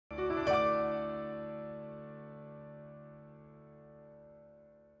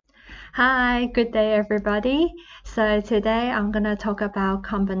Hi, good day everybody. So today I'm going to talk about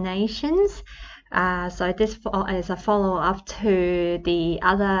combinations. So this is a follow-up to the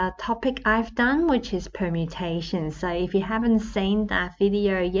other topic I've done, which is permutations. So if you haven't seen that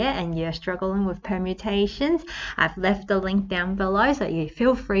video yet and you're struggling with permutations, I've left the link down below, so you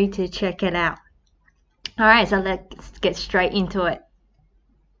feel free to check it out. All right, so let's get straight into it.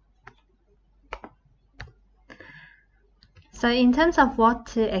 So in terms of what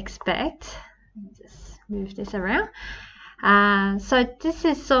to expect, just move this around. So this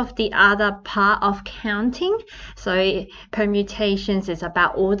is sort of the other part of counting. So permutations is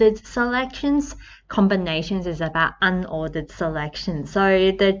about ordered selections. Combinations is about unordered selections.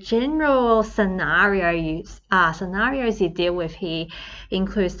 So the general scenarios you deal with here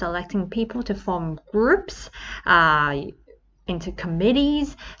include selecting people to form groups, into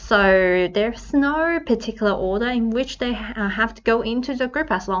committees. So there's no particular order in which they have to go into the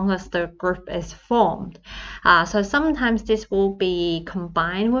group as long as the group is formed. So sometimes this will be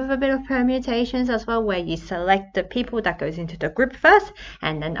combined with a bit of permutations as well, where you select the people that goes into the group first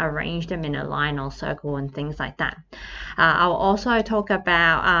and then arrange them in a line or circle and things like that. I'll also talk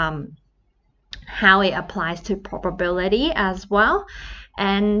about how it applies to probability as well.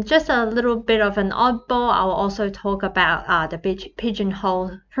 And just a little bit of an oddball, I'll also talk about the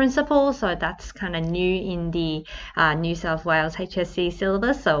pigeonhole principle. So that's kind of new in the New South Wales HSC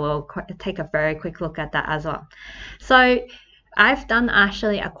syllabus. So we'll take a very quick look at that as well. So I've done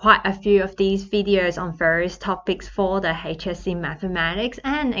actually quite a few of these videos on various topics for the HSC Mathematics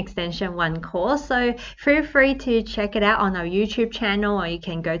and Extension 1 course. So feel free to check it out on our YouTube channel, or you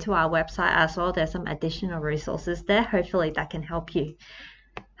can go to our website as well. There's some additional resources there. Hopefully that can help you.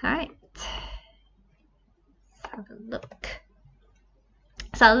 All right, let's have a look.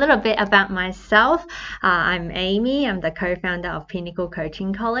 So a little bit about myself. I'm Amy. I'm the co-founder of Pinnacle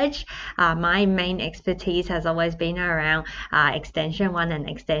Coaching College. My main expertise has always been around Extension 1 and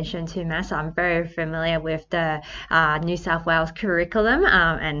Extension 2 Maths. So I'm very familiar with the New South Wales curriculum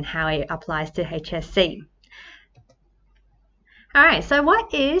and how it applies to HSC. All right, so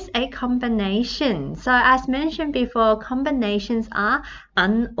what is a combination? So as mentioned before, combinations are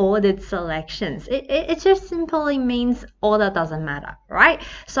unordered selections. It just simply means order doesn't matter, right?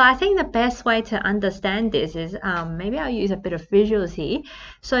 So I think the best way to understand this is maybe I'll use a bit of visuals here.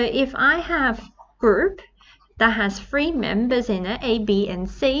 So if I have group that has 3 members in it, A, B, and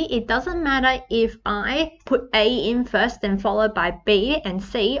C, it doesn't matter if I put A in first, then followed by B and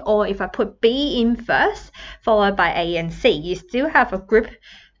C, or if I put B in first, followed by A and C. You still have a group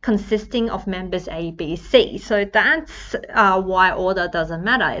consisting of members A, B, C. So that's why order doesn't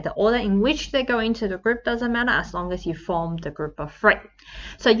matter. The order in which they go into the group doesn't matter as long as you form the group of 3.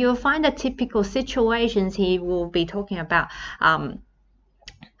 So you'll find the typical situations here. We'll be talking about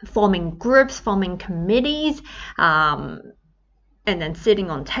forming groups, forming committees, and then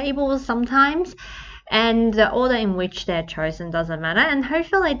sitting on tables sometimes. And the order in which they're chosen doesn't matter. And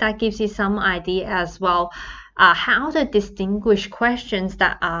hopefully that gives you some idea as well how to distinguish questions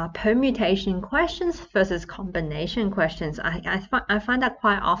that are permutation questions versus combination questions. I find that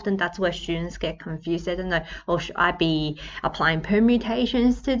quite often that's where students get confused. They don't know, oh, should I be applying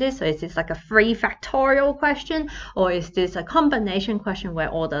permutations to this? So is this like a 3 factorial question, or is this a combination question where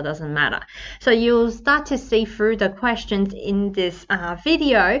order doesn't matter? So you'll start to see through the questions in this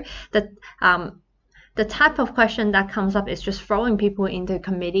video that the type of question that comes up is just throwing people into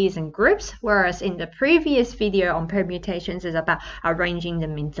committees and groups, whereas in the previous video on permutations is about arranging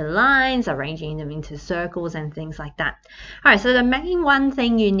them into lines, arranging them into circles, and things like that. All right, so the main one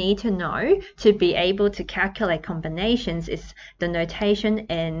thing you need to know to be able to calculate combinations is the notation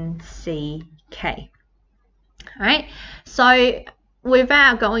NCK. All right, so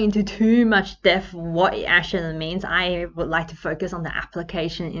without going into too much depth what it actually means, I would like to focus on the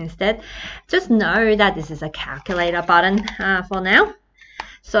application instead. Just know that this is a calculator button for now.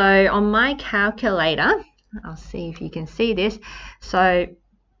 So on my calculator, I'll see if you can see this. So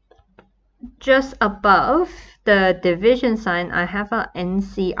just above the division sign, I have an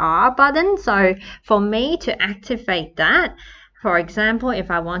NCR button. So for me to activate that, for example, if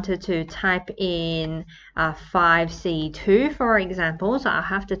I wanted to type in 5C2, for example, so I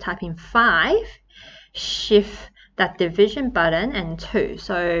have to type in 5, shift that division button, and 2.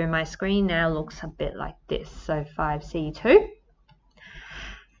 So my screen now looks a bit like this. So 5C2,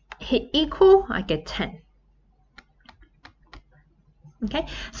 hit equal, I get 10. Okay,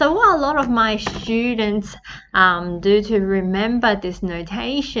 so what a lot of my students do to remember this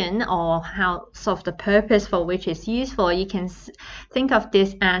notation, or how sort of the purpose for which it's useful, you can think of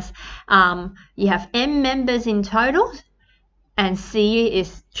this as you have n members in total. and C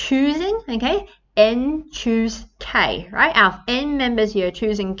is choosing, okay? N choose K, right? Out of N members, you're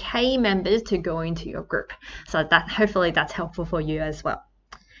choosing K members to go into your group. So that hopefully that's helpful for you as well.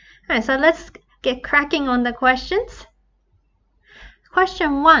 All right, so let's get cracking on the questions.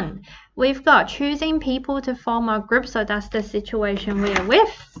 Question 1, we've got choosing people to form a group. So that's the situation we are with.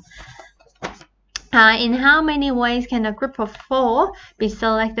 In how many ways can a group of 4 be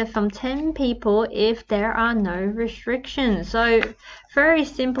selected from 10 people if there are no restrictions? So very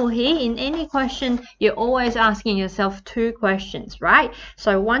simple here. In any question, you're always asking yourself 2 questions, right?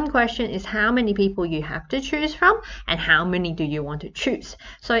 So one question is how many people you have to choose from and how many do you want to choose.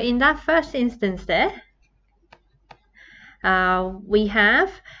 So in that first instance there, we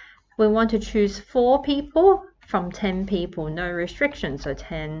want to choose 4 people from 10 people, no restrictions. So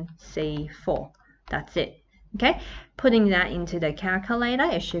 10C4. That's it. Okay, putting that into the calculator,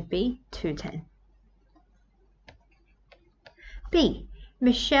 it should be 210. B,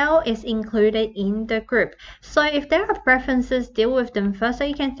 Michelle is included in the group. So if there are preferences, deal with them first. So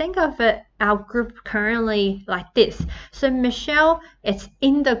you can think of it, our group currently like this. So Michelle is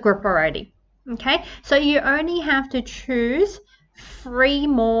in the group already. Okay, so you only have to choose 3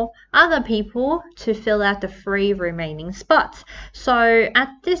 more other people to fill out the 3 remaining spots. So at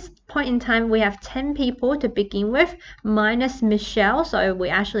this point in time, we have 10 people to begin with, minus Michelle. So we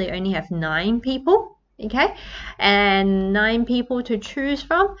actually only have 9 people, okay? And 9 people to choose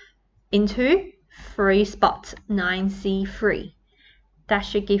from into 3 spots, 9C3. That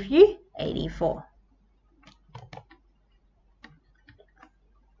should give you 84.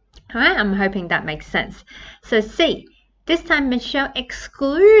 All right, I'm hoping that makes sense. So C, this time Michelle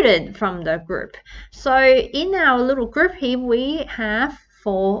excluded from the group. So in our little group here, we have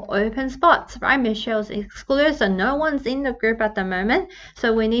 4 open spots, right? Michelle's excluded, so no one's in the group at the moment.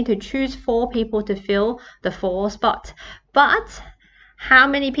 So we need to choose 4 people to fill the 4 spots. But how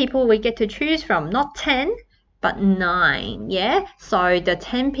many people we get to choose from? Not 10, but 9, yeah? So the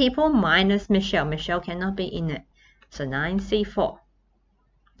 10 people minus Michelle. Michelle cannot be in it. So 9C4,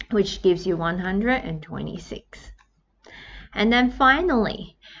 which gives you 126. And then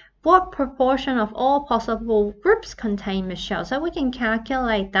finally, what proportion of all possible groups contain Michelle? So we can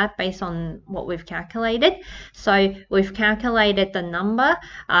calculate that based on what we've calculated. So we've calculated the number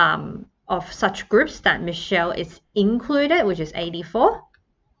of such groups that Michelle is included, which is 84.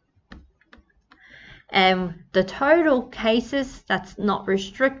 And the total cases that's not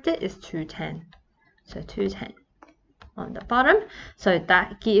restricted is 210. So 210 on the bottom. So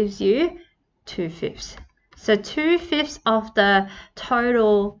that gives you 2/5. So 2/5 of the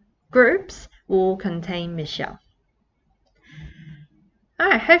total groups will contain Michelle.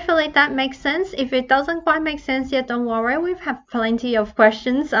 Alright, hopefully that makes sense. If it doesn't quite make sense yet, don't worry. We have plenty of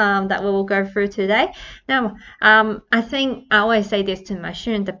questions that we will go through today. Now, I think I always say this to my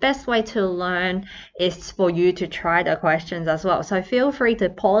students, the best way to learn is for you to try the questions as well. So feel free to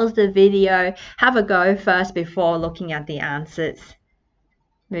pause the video, have a go first before looking at the answers.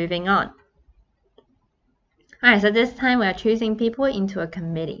 Moving on. Alright, so this time we are choosing people into a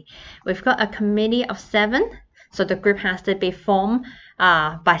committee. We've got a committee of 7, so the group has to be formed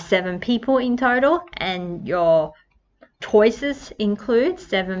by 7 people in total, and your choices include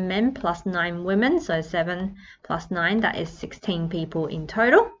 7 men plus 9 women, so 7 plus 9, that is 16 people in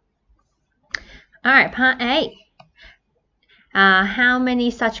total. Alright, part A. How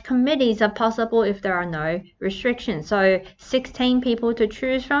many such committees are possible if there are no restrictions? So 16 people to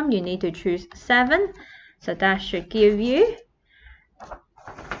choose from, you need to choose 7. So that should give you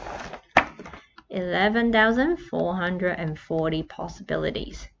 11,440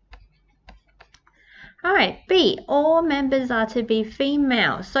 possibilities. Alright, B, all members are to be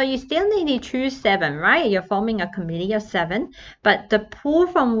female. So you still need to choose 7, right? You're forming a committee of 7, but the pool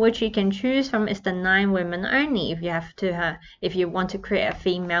from which you can choose from is the 9 women only if you have to if you want to create a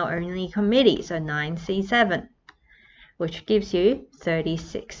female only committee. So 9C7, which gives you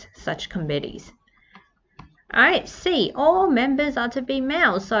 36 such committees. Alright, C, all members are to be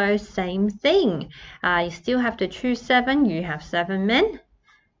male, so same thing. You still have to choose 7, you have 7 men.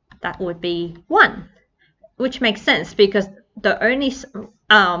 That would be 1, which makes sense because the only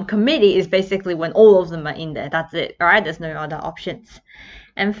committee is basically when all of them are in there. That's it, alright? There's no other options.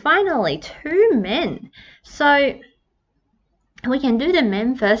 And finally, 2 men. So we can do the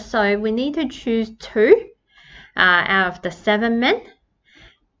men first. So we need to choose 2 out of the 7 men.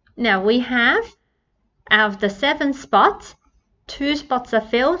 Now we have, out of the 7 spots, 2 spots are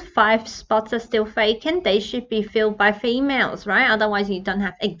filled, 5 spots are still vacant. They should be filled by females, right? Otherwise, you don't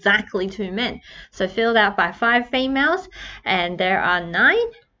have exactly 2 men. So filled out by 5 females, and there are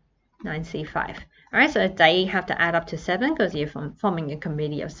 9C5, All right, so they have to add up to 7 because you're forming a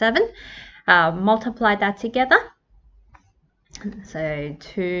committee of 7. Multiply that together. So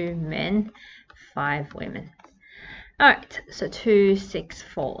 2 men, 5 women. All right, so 2, 6,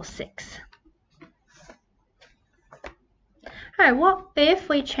 4, 6. All right, what if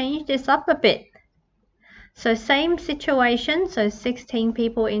we change this up a bit? So same situation, so 16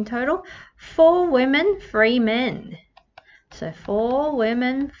 people in total, 4 women, 3 men. So 4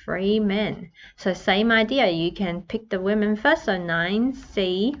 women, 3 men. So same idea, you can pick the women first, so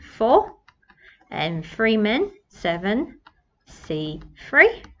 9C4, and 3 men,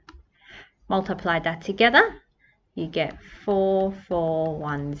 7C3. Multiply that together, you get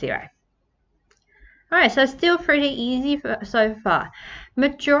 4410. Alright, so still pretty easy so far.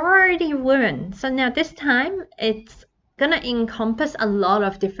 Majority women. So now this time it's gonna encompass a lot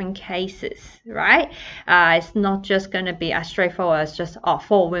of different cases, right? It's not just gonna be as straightforward as just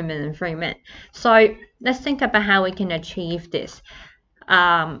 4 women and 3 men. So let's think about how we can achieve this.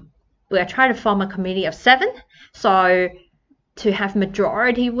 We're trying to form a committee of 7. So to have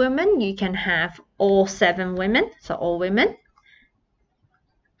majority women, you can have all 7 women, so all women.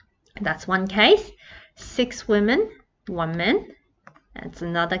 That's one case. 6 women, 1 man. That's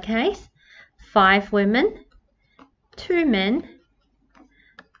another case. 5 women, 2 men.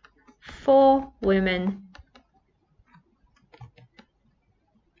 4 women,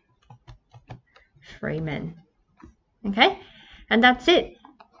 3 men. Okay, and that's it.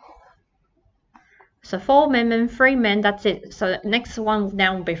 So 4 women, 3 men, that's it. So next one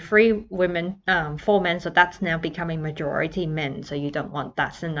now will be 3 women, 4 men. So that's now becoming majority men. So you don't want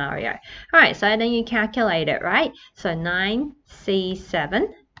that scenario. All right, so then you calculate it, right? So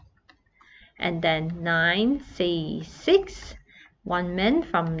 9C7 and then 9C6, 1 man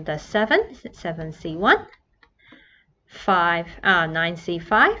from the 7, 7C1,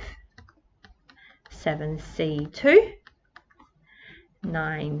 9C5, 7C2,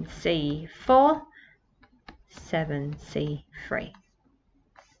 9C4, 7C3.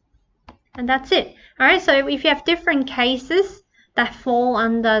 And that's it. All right, so if you have different cases that fall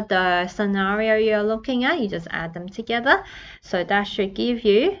under the scenario you're looking at, you just add them together. So that should give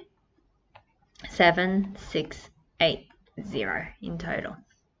you 7680 in total.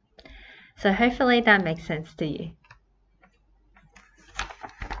 So hopefully that makes sense to you.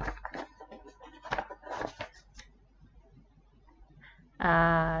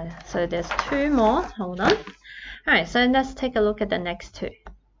 So there's 2 more. Hold on. All right, so let's take a look at the next 2.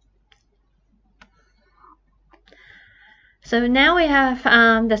 So now we have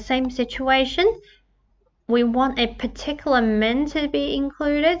the same situation. We want a particular man to be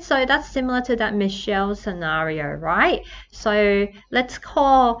included. So that's similar to that Michelle scenario, right? So let's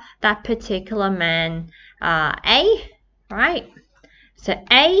call that particular man A, right? So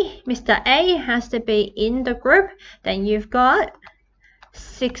A, Mr. A has to be in the group. Then you've got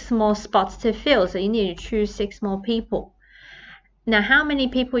 6 more spots to fill, so you need to choose 6 more people. Now, how many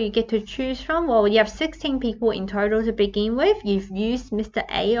people you get to choose from? Well, you have 16 people in total to begin with. You've used Mr.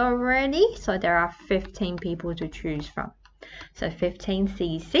 A already, so there are 15 people to choose from. So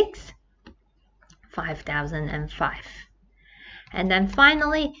 15C6, 5005. And then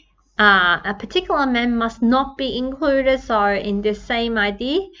finally, a particular man must not be included. So in this same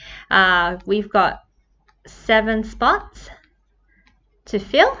idea, we've got 7 spots to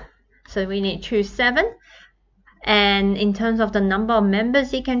fill, so we need to choose 7. And in terms of the number of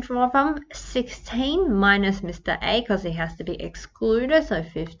members you can draw from, 16 minus Mr. A because he has to be excluded, so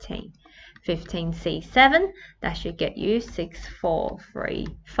 15. 15C7, that should get you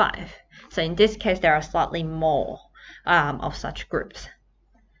 6435. So in this case, there are slightly more of such groups.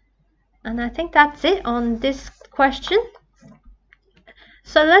 And I think that's it on this question.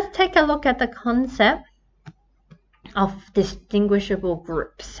 So let's take a look at the concept of distinguishable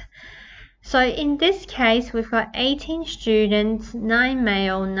groups. So in this case, we've got 18 students, 9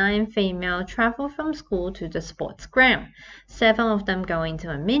 male, 9 female, travel from school to the sports ground. 7 of them go into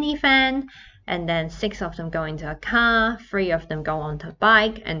a minivan, and then 6 of them go into a car, 3 of them go onto a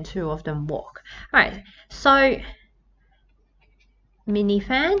bike, and 2 of them walk. All right, so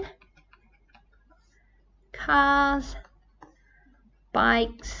minivan, cars,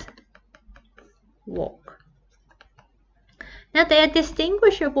 bikes, walk. Now, they are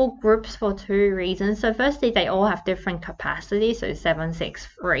distinguishable groups for 2 reasons. So firstly, they all have different capacities, so 7, 6,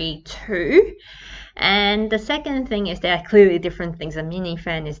 3, 2. And the second thing is they are clearly different things. A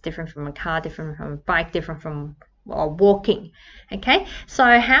minivan is different from a car, different from a bike, different from or walking. Okay,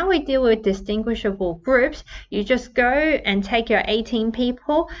 so how we deal with distinguishable groups, you just go and take your 18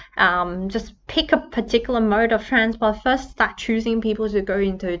 people, just pick a particular mode of transport first, start choosing people to go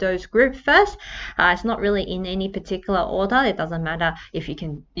into those groups first. It's not really in any particular order. It doesn't matter if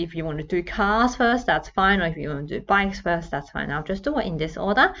you want to do cars first, that's fine, or if you want to do bikes first, that's fine. I'll just do it in this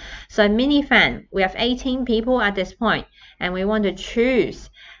order. So minifan, we have 18 people at this point, and we want to choose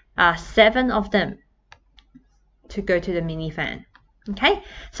 7 of them to go to the minifan. Okay,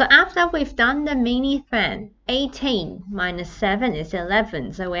 so after we've done the minifan, 18 minus 7 is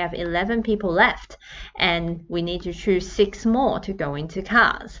 11, so we have 11 people left, and we need to choose 6 more to go into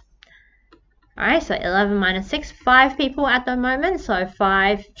cars. Alright, so 11 minus 6, 5 people at the moment, so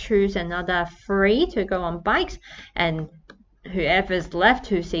 5 choose another 3 to go on bikes, and whoever's left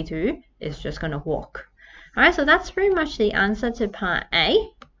to C2 is just going to walk. Alright, so that's pretty much the answer to part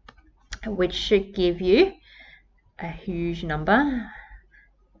A, which should give you a huge number,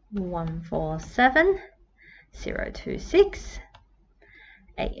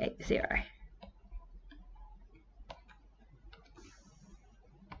 147,026,880.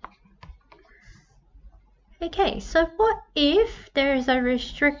 Okay, so what if there is a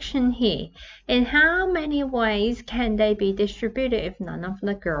restriction here? In how many ways can they be distributed if none of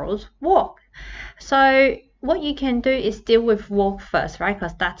the girls walk? So what you can do is deal with walk first, right?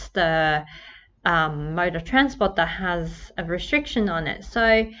 Because that's the mode of transport that has a restriction on it.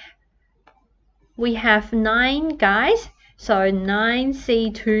 So we have 9 guys, so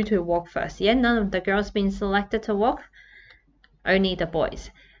 9C2 to walk first. Yeah, none of the girls been selected to walk, only the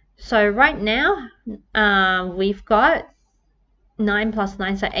boys. So right now we've got 9 plus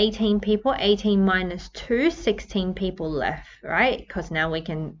 9, so 18 people. 18 minus 2, 16 people left, right? Because now we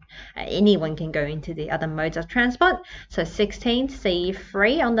can, anyone can go into the other modes of transport. So 16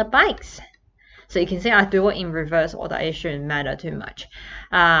 C3 on the bikes. So you can see I do it in reverse order, it shouldn't matter too much.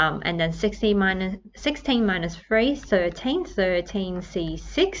 And then 16 minus 3, 13, 13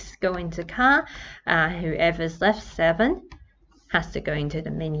 C6 go into car. Whoever's left, 7, has to go into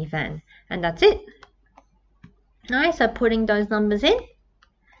the minivan. And that's it. Alright, so putting those numbers in.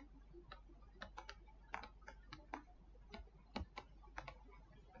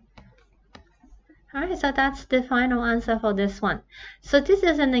 Alright, so that's the final answer for this one. So this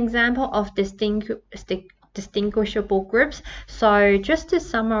is an example of distinguishable groups. So just to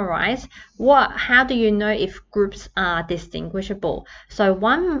summarize, how do you know if groups are distinguishable? So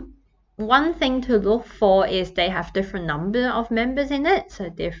one thing to look for is they have different number of members in it. So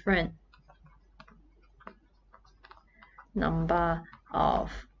different number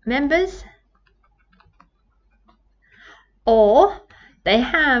of members, or they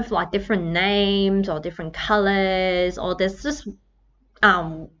have like different names or different colors, or there's just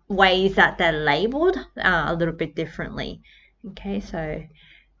ways that they're labeled a little bit differently. Okay, so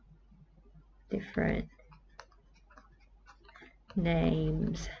different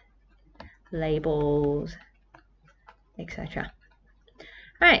names, labels, etc.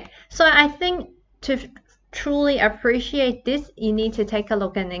 Alright, so I think to truly appreciate this, you need to take a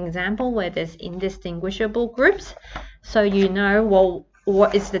look at an example where there's indistinguishable groups, so you know, well,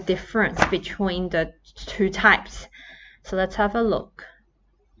 what is the difference between the 2 types. So let's have a look.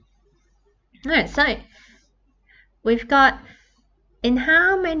 Alright, so we've got, in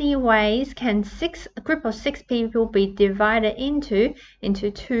how many ways can a group of 6 people be divided into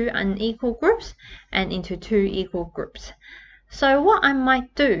 2 unequal groups and into 2 equal groups? So what I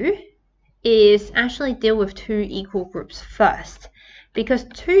might do is actually deal with 2 equal groups first, because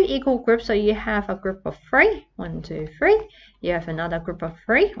 2 equal groups, so you have a group of 3, 1, 2, 3, you have another group of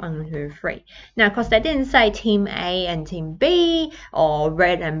 3, 1, 2, 3. Now, because they didn't say team A and team B, or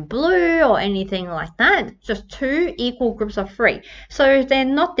red and blue, or anything like that, just 2 equal groups of 3. So they're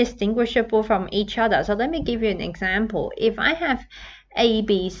not distinguishable from each other. So let me give you an example. If I have A,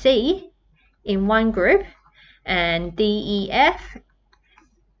 B, C in one group, and D, E, F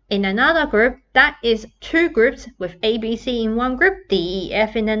in another group, that is 2 groups with ABC in one group,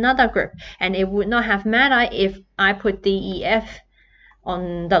 DEF in another group. And it would not have mattered if I put DEF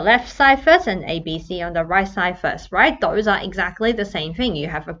on the left side first and ABC on the right side first, right? Those are exactly the same thing. You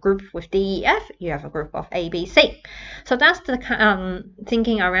have a group with DEF, you have a group of ABC. So that's the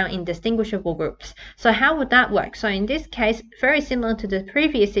thinking around indistinguishable groups. So how would that work? So in this case, very similar to the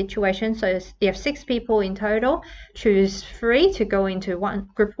previous situation. So you have 6 people in total, choose 3 to go into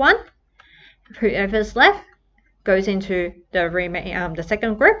group 1. Whoever's left, goes into the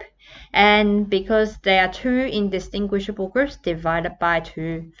second group, and because there are 2 indistinguishable groups, divided by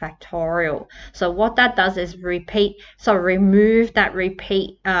 2 factorial. So what that does is remove that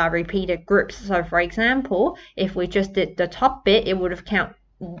repeated groups. So for example, if we just did the top bit, it would have counted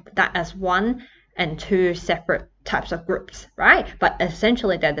that as 1 and 2 separate types of groups, right? But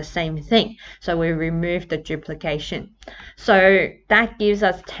essentially they're the same thing. So we remove the duplication. So that gives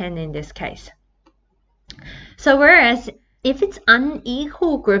us 10 in this case. So whereas if it's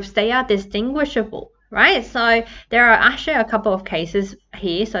unequal groups, they are distinguishable, right? So there are actually a couple of cases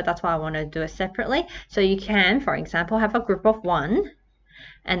here, so that's why I want to do it separately. So you can, for example, have a group of 1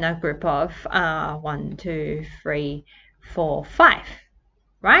 and a group of 1, 2, 3, 4, 5,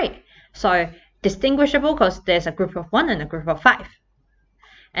 right? So distinguishable because there's a group of 1 and a group of 5.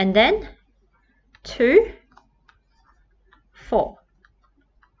 And then 2, 4.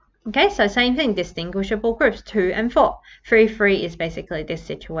 Okay, so same thing, distinguishable groups, 2 and 4. 3, 3 is basically this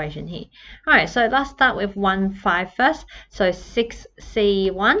situation here. Alright, so let's start with 1, 5 first. So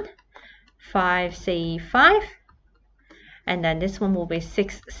 6C1, 5C5, and then this one will be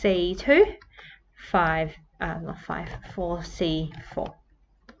 6C2, 4C4.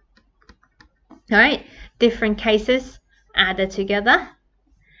 Alright, different cases added together,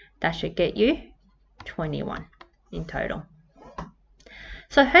 that should get you 21 in total.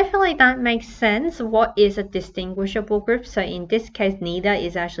 So hopefully that makes sense. What is a distinguishable group? So in this case, neither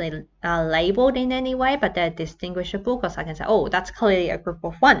is actually labeled in any way, but they're distinguishable because I can say, oh, that's clearly a group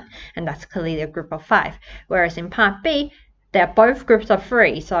of 1 and that's clearly a group of 5. Whereas in part B, they're both groups of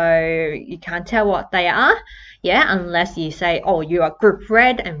 3, so you can't tell what they are, yeah, unless you say, oh, you are group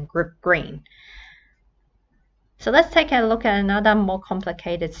red and group green. So let's take a look at another more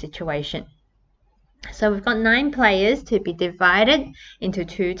complicated situation. So we've got 9 players to be divided into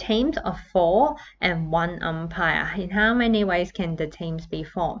 2 teams of 4 and 1 umpire. In how many ways can the teams be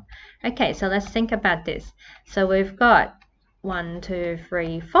formed? Okay, so let's think about this. So we've got 1, 2,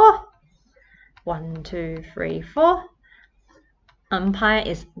 3, 4. 1, 2, 3, 4. Umpire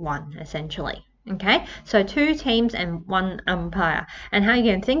is 1 essentially. Okay, so 2 teams and 1 umpire. And how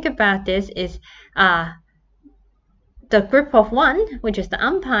you can think about this is the group of 1, which is the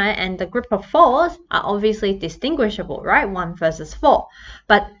umpire, and the group of 4s are obviously distinguishable, right? 1 versus 4.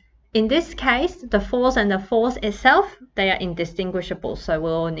 But in this case, the 4s and the 4s itself, they are indistinguishable, so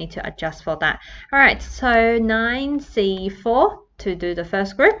we'll need to adjust for that. Alright, so 9C4 to do the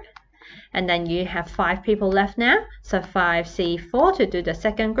first group, and then you have 5 people left now, so 5C4 to do the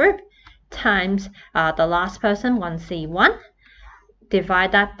second group, times the last person, 1C1.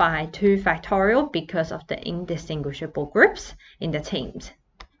 Divide that by 2 factorial because of the indistinguishable groups in the teams.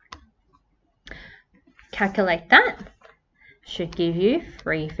 Calculate that. Should give you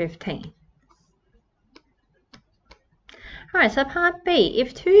 315. Alright, so part B.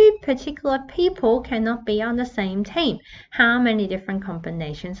 If 2 particular people cannot be on the same team, how many different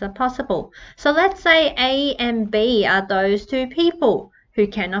combinations are possible? So let's say A and B are those 2 people who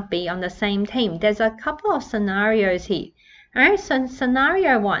cannot be on the same team. There's a couple of scenarios here. Alright, so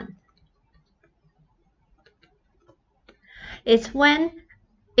scenario 1 is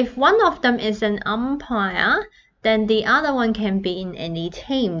if one of them is an umpire, then the other one can be in any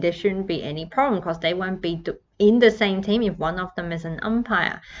team. There shouldn't be any problem because they won't be in the same team if one of them is an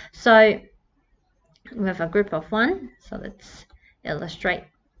umpire. So we have a group of 1. So let's illustrate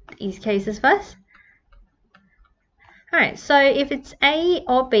these cases first. Alright, so if it's A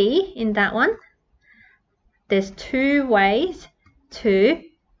or B in that one, there's 2 ways to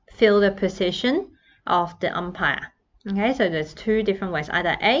fill the position of the umpire. Okay, so there's 2 different ways,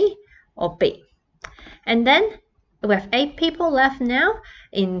 either A or B. And then we have 8 people left now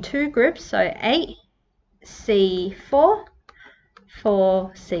in 2 groups. So 8C4,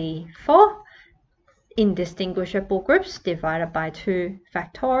 4C4, indistinguishable groups divided by 2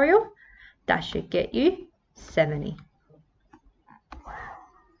 factorial. That should get you 70.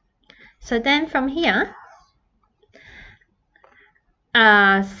 So then from here,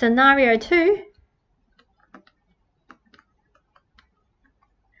 scenario 2,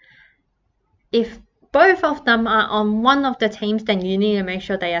 if both of them are on one of the teams, then you need to make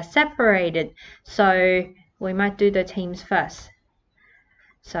sure they are separated. So we might do the teams first.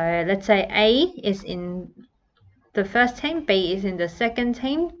 So let's say A is in the first team, B is in the second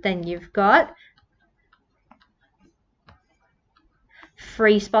team, then you've got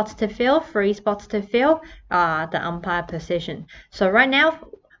 3 spots to fill, the umpire position. So right now,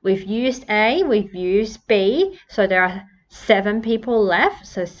 we've used A, we've used B, so there are 7 people left.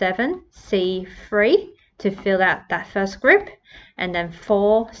 So 7C3 to fill out that first group, and then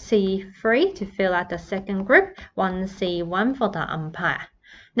 4C3 to fill out the second group, 1C1 for the umpire.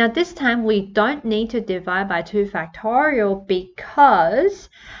 Now this time we don't need to divide by 2 factorial because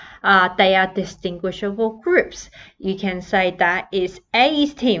they are distinguishable groups. You can say that is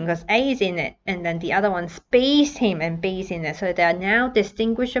A's team because A is in it, and then the other one's B's team and B's in it. So they are now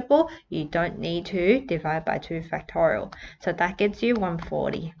distinguishable. You don't need to divide by 2 factorial. So that gives you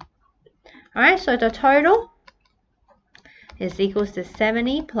 140. Alright, so the total is equals to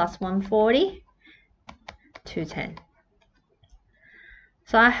 70 plus 140, 210.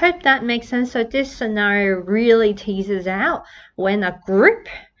 So I hope that makes sense. So this scenario really teases out when a group,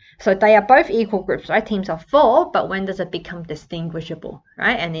 so they are both equal groups, right? Teams of 4, but when does it become distinguishable,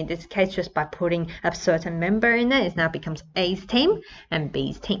 right? And in this case, just by putting a certain member in it now becomes A's team and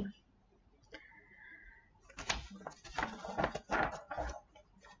B's team.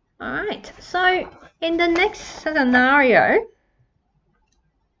 Alright, so in the next scenario,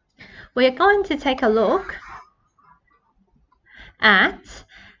 we're going to take a look at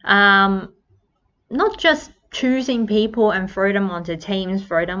not just choosing people and throw them onto teams,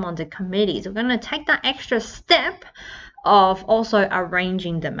 throw them onto committees. We're going to take that extra step of also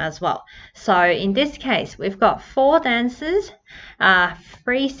arranging them as well. So in this case, we've got 4 dancers,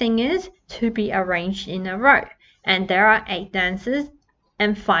 3 singers to be arranged in a row, and there are 8 dancers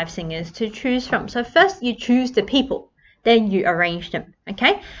and 5 singers to choose from. So first you choose the people, then you arrange them,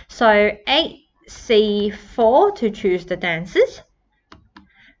 okay? So 8C4 to choose the dancers,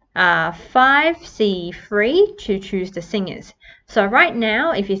 5C3 to choose the singers. So right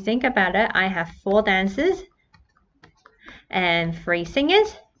now, if you think about it, I have 4 dancers and 3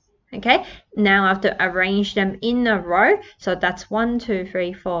 singers, okay? Now I have to arrange them in a row. So that's 1, 2,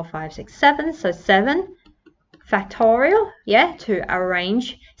 3, 4, 5, 6, 7. So 7 factorial, yeah, to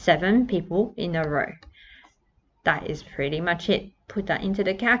arrange 7 people in a row. That is pretty much it. Put that into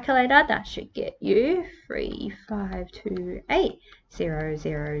the calculator. That should get you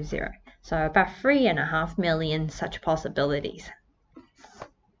 3528000. So about 3.5 million such possibilities.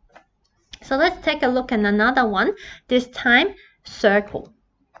 So let's take a look at another one. This time, circle.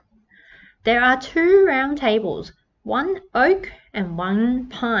 There are 2 round tables, 1 oak and 1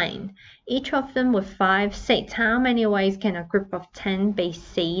 pine, each of them with 5 seats. How many ways can a group of 10 be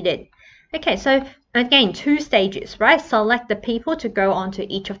seated? Okay, so again, 2 stages, right? Select the people to go onto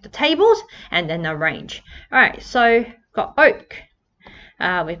each of the tables and then arrange. All right, so we've got oak,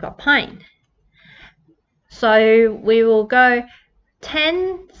 we've got pine. So we will go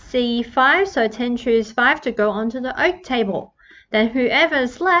 10C5, so 10 choose 5 to go onto the oak table. Then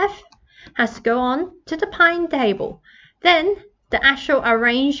whoever's left has to go on to the pine table. Then the actual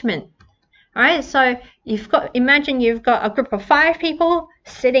arrangement. Alright, so imagine you've got a group of 5 people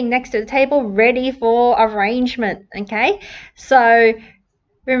sitting next to the table ready for arrangement, okay? So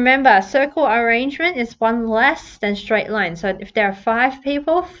remember, circle arrangement is 1 less than straight line. So if there are 5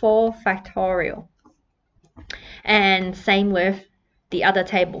 people, 4 factorial. And same with the other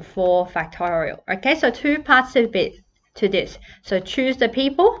table, 4 factorial. Okay, so 2 parts to this. So choose the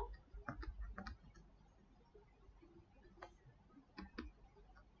people.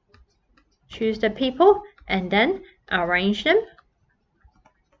 Choose the people and then arrange them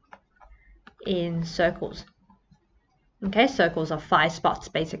in circles. Okay, circles of 5 spots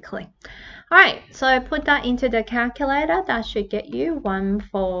basically. Alright, so put that into the calculator. That should get you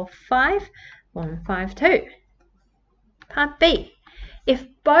 145,152. Part B. If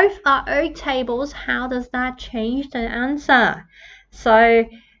both are oak tables, how does that change the answer? So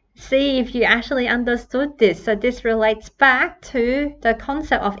see if you actually understood this. So this relates back to the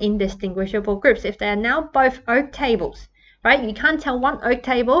concept of indistinguishable groups. If they are now both oak tables, right? You can't tell one oak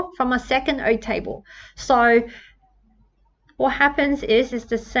table from a second oak table. So what happens is it's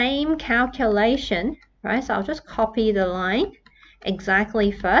the same calculation, right? So I'll just copy the line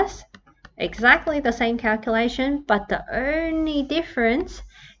exactly first. Exactly the same calculation, but the only difference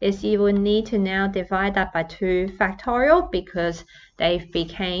is you will need to now divide that by 2 factorial because they've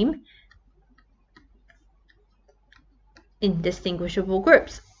became indistinguishable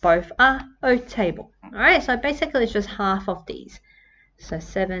groups. Both are oak table. Alright, so basically it's just half of these. So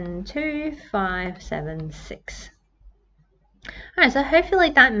 7, 2, 5, 7, 6. Alright, so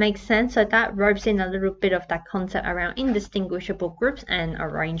hopefully that makes sense. So that ropes in a little bit of that concept around indistinguishable groups and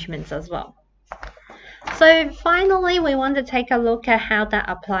arrangements as well. So finally, we want to take a look at how that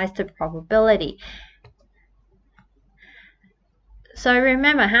applies to probability. So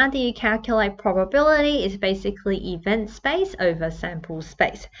remember, how do you calculate probability? It's basically event space over sample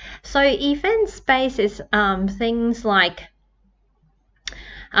space. So event space is things like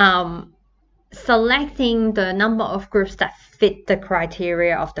selecting the number of groups that fit the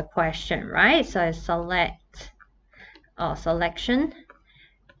criteria of the question, right? So select or selection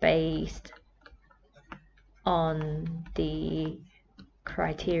based on the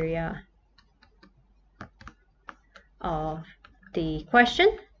criteria of the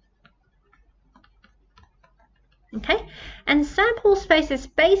question. Okay, and sample space is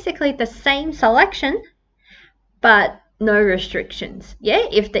basically the same selection, but no restrictions. Yeah,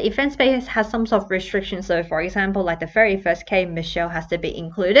 if the event space has some sort of restriction, so for example, like the very first case, Michelle has to be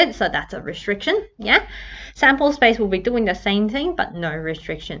included, so that's a restriction. Yeah, sample space will be doing the same thing, but no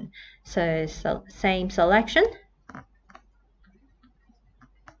restriction. So same selection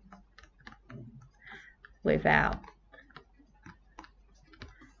without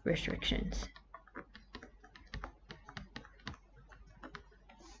restrictions.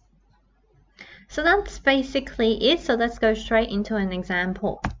 So that's basically it. So let's go straight into an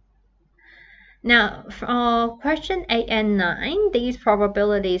example. Now, for question 8 and 9, these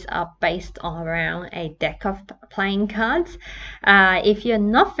probabilities are based around a deck of playing cards. If you're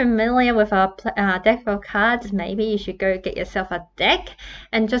not familiar with a deck of cards, maybe you should go get yourself a deck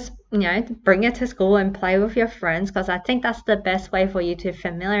and just, bring it to school and play with your friends, because I think that's the best way for you to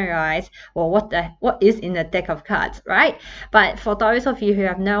familiarize what is in a deck of cards, right? But for those of you who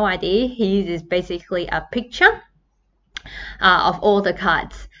have no idea, here is basically a picture of all the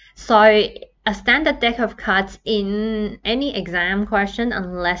cards. So a standard deck of cards in any exam question,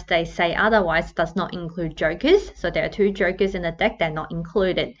 unless they say otherwise, does not include jokers. So there are 2 jokers in the deck, they're not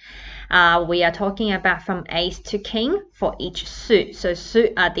included. We are talking about from ace to king for each suit. So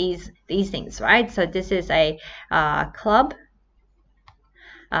suit are these things, right? So this is a club,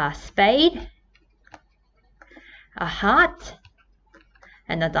 a spade, a heart,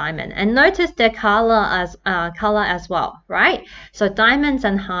 and a diamond. And notice their color as well, right? So diamonds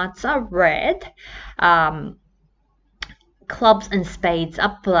and hearts are red, clubs and spades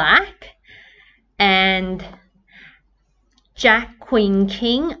are black, and Jack, Queen,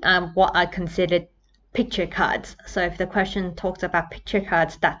 King are what are considered picture cards. So if the question talks about picture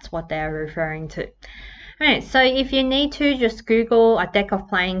cards, that's what they're referring to. Alright, so if you need to, just Google a deck of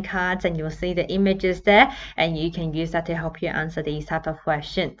playing cards and you'll see the images there, and you can use that to help you answer these type of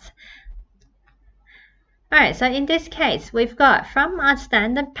questions. Alright, so in this case, we've got from our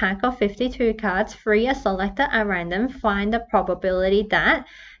standard pack of 52 cards, 3 are selected at random. Find the probability that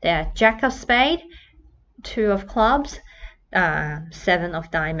there are Jack of Spade, 2 of Clubs, 7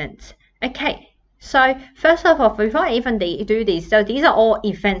 of Diamonds. Okay. So first of all, before I even do these, so these are all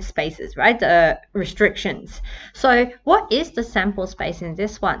event spaces, right? The restrictions. So what is the sample space in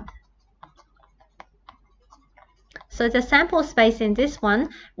this one? So the sample space in this one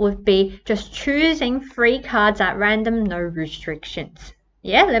would be just choosing 3 cards at random, no restrictions.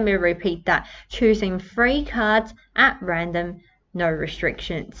 Yeah, let me repeat that. Choosing 3 cards at random, no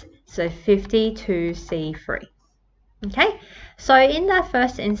restrictions. So 52C3. Okay, so in that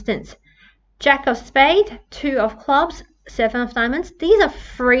first instance, Jack of Spade, 2 of Clubs, 7 of Diamonds. These are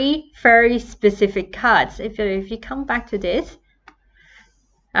 3 very specific cards. If you come back to this,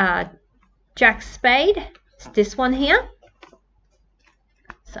 Jack Spade, it's this one here.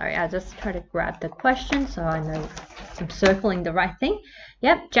 Sorry, I'll just try to grab the question so I know I'm circling the right thing.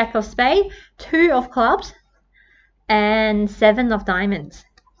 Yep, Jack of Spade, 2 of Clubs, and 7 of Diamonds.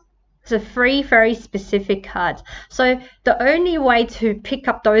 So 3 very specific cards. So the only way to pick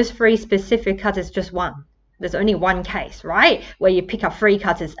up those 3 specific cards is just one. There's only one case, right? Where you pick up 3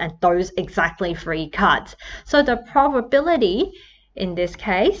 cards and those exactly 3 cards. So the probability in this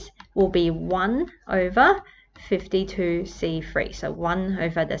case will be 1 over 52C3. So 1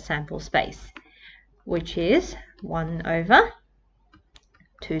 over the sample space, which is 1 over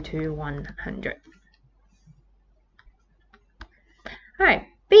 2 to 100. All right.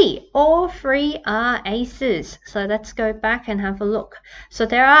 B, all 3 are aces. So let's go back and have a look. So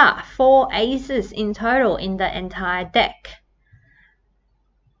there are 4 aces in total in the entire deck.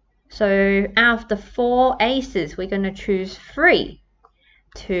 So out of the 4 aces, we're going to choose 3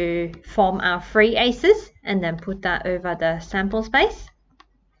 to form our 3 aces and then put that over the sample space.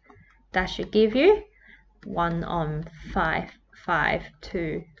 That should give you 1 on 5, 5,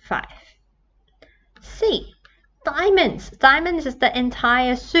 2, 5. C. Diamonds. Diamonds is the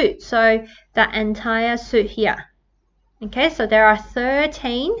entire suit. So that entire suit here. Okay, so there are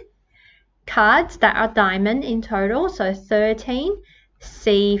 13 cards that are diamond in total. So 13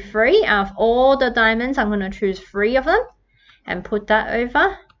 C3. Out of all the diamonds, I'm going to choose 3 of them and put that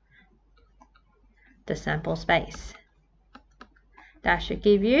over the sample space. That should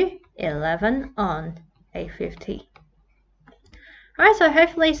give you 11 on 850. Alright, so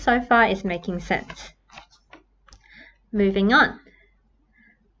hopefully so far it's making sense. Moving on.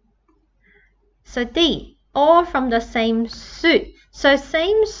 So D, all from the same suit. So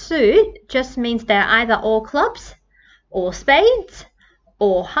same suit just means they're either all clubs, or spades,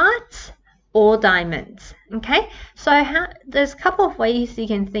 or hearts, or diamonds. Okay, so there's a couple of ways you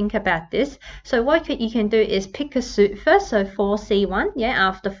can think about this. So what you can do is pick a suit first. So 4C1, yeah,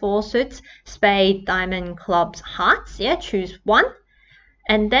 after 4 suits, spade, diamond, clubs, hearts, yeah, choose one.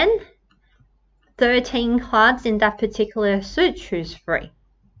 And then 13 cards in that particular suit, choose 3.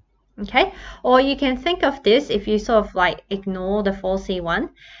 Okay, or you can think of this if you sort of like ignore the 4C1.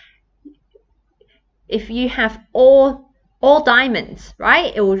 If you have all diamonds,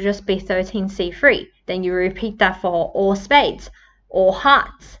 right, it will just be 13C3. Then you repeat that for all spades, all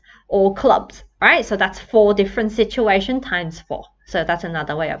hearts, all clubs, right? So that's 4 different situations times 4. So that's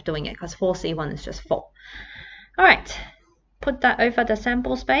another way of doing it because 4C1 is just 4. All right, put that over the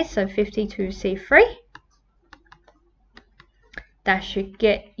sample space, so 52C3. That should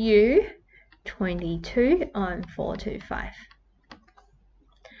get you 22 on 425.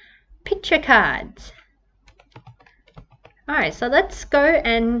 Picture cards. Alright, so let's go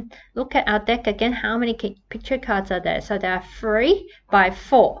and look at our deck again. How many picture cards are there? So there are 3 by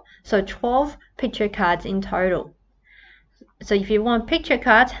 4. So 12 picture cards in total. So if you want picture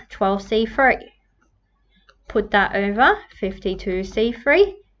cards, 12C3. Put that over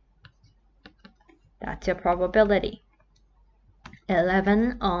 52C3. That's your probability.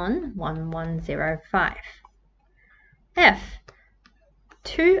 11 on 1105. F.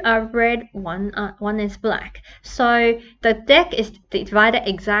 2 are red, 1 is black. So the deck is divided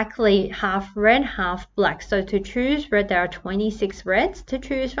exactly half red, half black. So to choose red, there are 26 reds to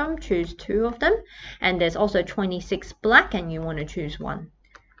choose from. Choose 2 of them. And there's also 26 black, and you want to choose 1.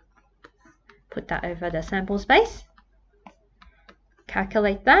 Put that over the sample space.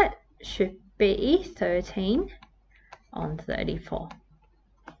 Calculate that. Should be 13 on 34.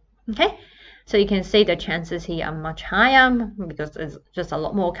 Okay, so you can see the chances here are much higher because there's just a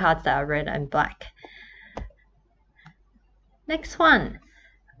lot more cards that are red and black. Next one.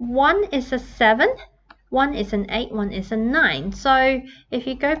 1 is a 7, 1 is an 8, 1 is a 9. So if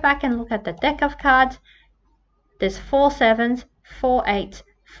you go back and look at the deck of cards, there's 4 7s, 4 8s,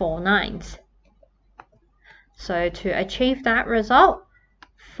 4 9s. So to achieve that result,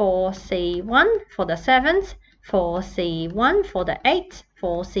 4C1 for the 7s, 4C1 for the 8s,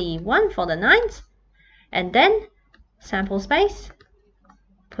 4C1 for the 9s, and then sample space,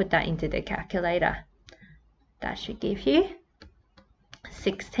 put that into the calculator. That should give you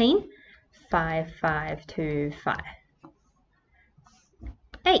 16, 5, 5, 2, 5.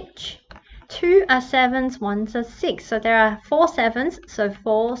 H. 2 are 7s, 1's a 6. So there are 4 7s, so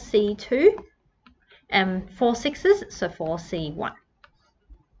 4C2, and 4 6s, so 4C1.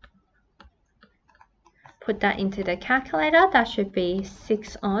 Put that into the calculator. That should be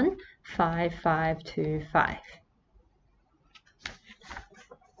 6 on 5, 5, 2, 5.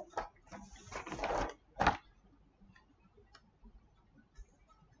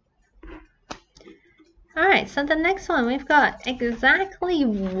 Alright, so the next one we've got exactly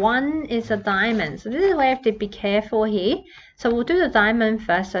 1 is a diamond. So this is where you have to be careful here. So we'll do the diamond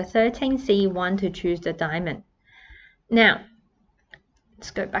first. So 13C1 to choose the diamond. Now,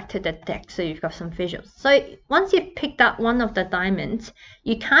 let's go back to the deck so you've got some visuals. So once you've picked up one of the diamonds,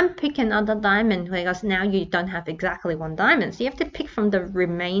 you can't pick another diamond because now you don't have exactly 1 diamond. So you have to pick from the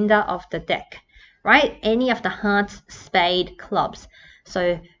remainder of the deck, right? Any of the hearts, spade, clubs.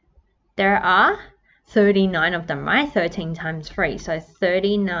 So there are 39 of them, right? 13 times 3. So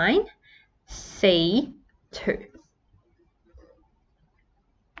 39 C2.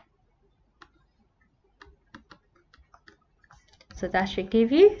 So that should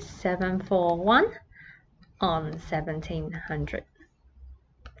give you 741 on 1700.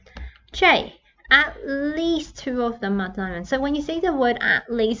 J. At least 2 of them are diamonds. So when you see the word at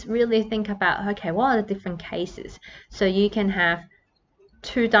least, really think about, okay, what are the different cases? So you can have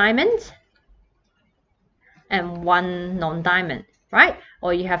 2 diamonds and 1 non-diamond, right?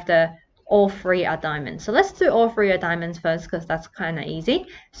 Or you have all 3 are diamonds. So let's do all 3 are diamonds first because that's kind of easy.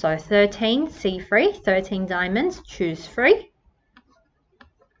 So 13 C3, 13 diamonds, choose 3.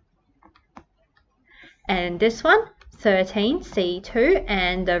 And this one, 13 C2,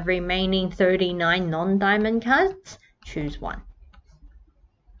 and the remaining 39 non-diamond cards, choose 1.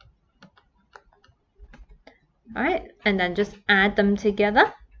 Alright, and then just add them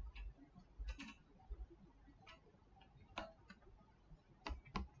together.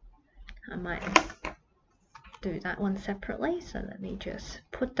 I might do that one separately, so let me just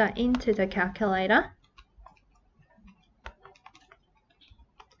put that into the calculator.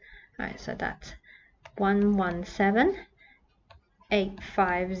 so that's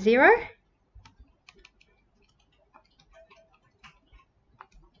 117850.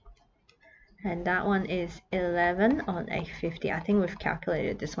 And that one is 11 on 850. I think we've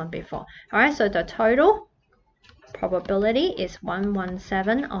calculated this one before. Alright, so the total probability is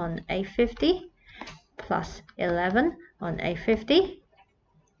 117 on 850 plus 11 on 850,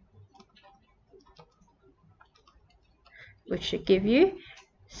 which should give you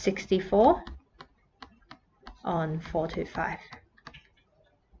 64 on 425.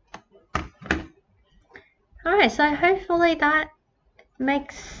 Alright, so hopefully that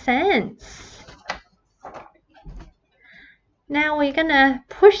makes sense. Now we're gonna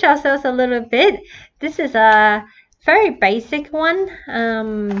push ourselves a little bit. This is a very basic one,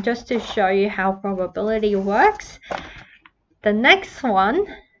 just to show you how probability works. The next one,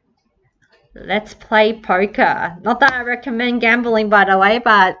 let's play poker. Not that I recommend gambling, by the way,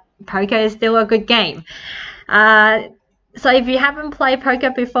 but poker is still a good game. So if you haven't played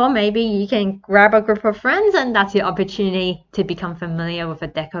poker before, maybe you can grab a group of friends, and that's your opportunity to become familiar with a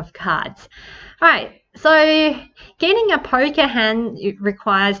deck of cards. Alright, so getting a poker hand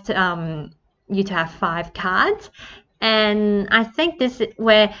requires you to have 5 cards, and I think this is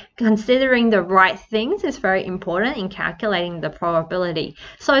where considering the right things is very important in calculating the probability.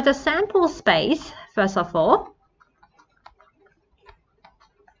 So the sample space, first of all,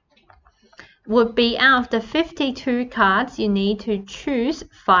 would be out of the 52 cards, you need to choose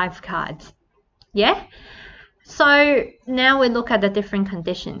 5 cards. Yeah? So now we look at the different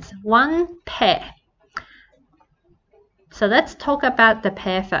conditions. One pair. So let's talk about the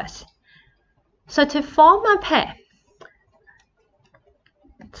pair first. So to form a pair,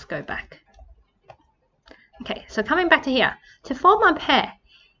 let's go back. Okay, so coming back to here. To form a pair,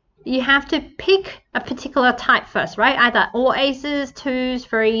 you have to pick a particular type first, right? Either all aces, 2s,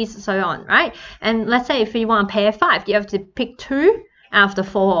 3s, so on, right? And let's say if you want a pair 5, you have to pick 2 out of the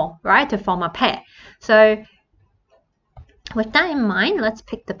 4, right, to form a pair. So with that in mind, let's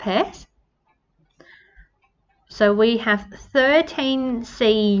pick the pairs. So we have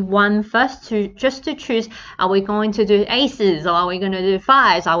 13C1 first, just to choose, are we going to do aces, or are we going to do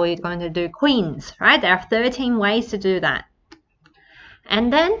 5s, are we going to do queens, right? There are 13 ways to do that.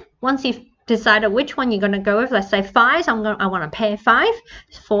 And then once you've decided which one you're going to go with, let's say 5s, I want a pair 5,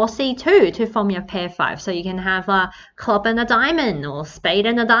 4C2 to form your pair 5. So you can have a club and a diamond, or spade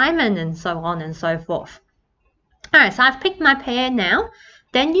and a diamond, and so on and so forth. Alright, so I've picked my pair now.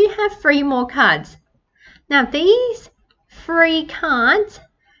 Then you have 3 more cards. Now these 3 cards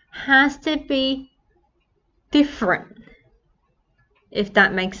has to be different, if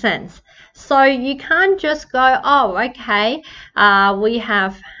that makes sense. So you can't just go, oh, okay, we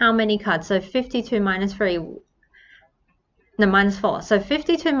have how many cards? So 52 minus 3, no, minus 4. So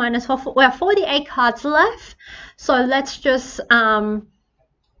 52 minus 4, we have 48 cards left. So let's just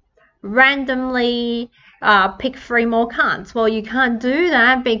randomly pick 3 more cards. Well, you can't do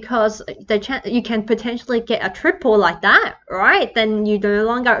that because you can potentially get a triple like that, right? Then you no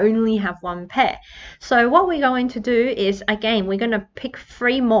longer only have 1 pair. So what we're going to do is, again, we're going to pick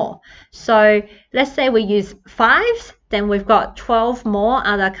 3 more. So let's say we use 5s, then we've got 12 more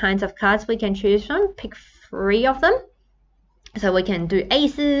other kinds of cards we can choose from. Pick 3 of them. So we can do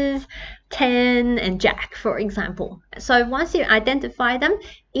aces, 10, and jack, for example. So once you identify them,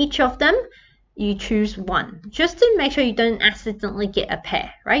 each of them, you choose 1, just to make sure you don't accidentally get a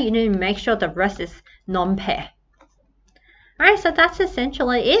pair, right? You need to make sure the rest is non-pair. Alright, so that's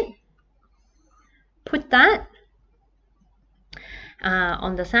essentially it. Put that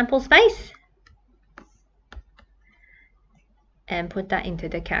on the sample space and put that into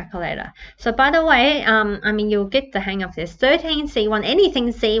the calculator. So by the way, I mean, you'll get the hang of this. 13C1,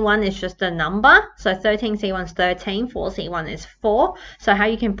 anything C1 is just a number. So 13C1 is 13, 4C1 is 4. So how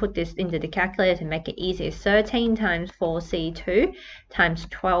you can put this into the calculator to make it easy is 13 times 4C2 times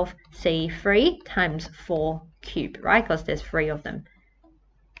 12C3 times 4 cubed, right? Because there's 3 of them.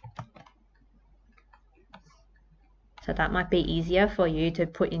 So that might be easier for you to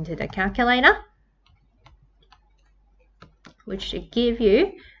put into the calculator, which should give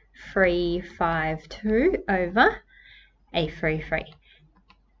you 352 over 833.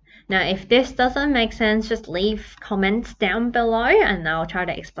 Now, if this doesn't make sense, just leave comments down below and I'll try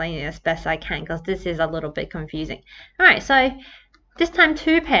to explain it as best I can, because this is a little bit confusing. Alright, so this time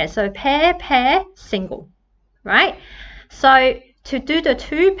 2 pairs. So pair, pair, single, right? So to do the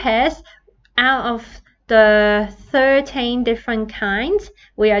 2 pairs, out of the 13 different kinds,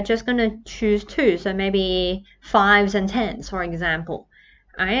 we are just going to choose 2. So maybe 5s and 10s, for example.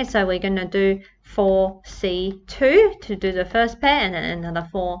 Alright, so we're going to do 4C2 to do the first pair, and then another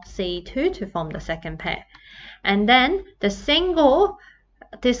 4C2 to form the second pair. And then the single,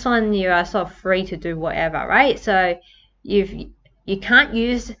 this one you are sort of free to do whatever, right? So you can't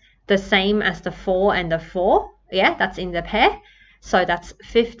use the same as the 4 and the 4. Yeah, that's in the pair. So that's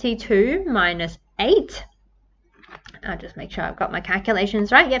 52 minus 8. I'll just make sure I've got my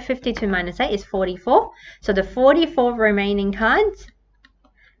calculations right. Yeah, 52 minus 8 is 44. So the 44 remaining cards,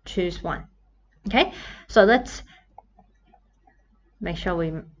 choose one. Okay, so let's make sure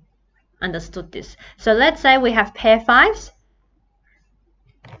we understood this. So let's say we have pair 5s,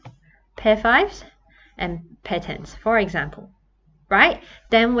 and pair 10s, for example, right?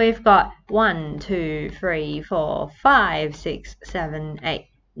 Then we've got 1, 2, 3, 4, 5, 6, 7, 8,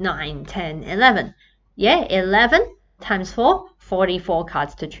 9, 10, 11. Yeah, 11 times 4, 44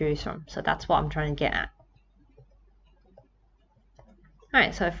 cards to choose from. So that's what I'm trying to get at.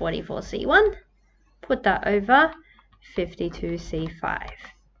 Alright, so 44C1, put that over 52C5.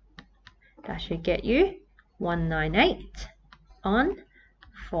 That should get you 198 on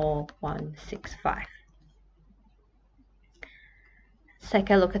 4165. Let's take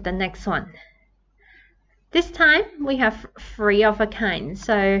a look at the next one. This time we have 3 of a kind.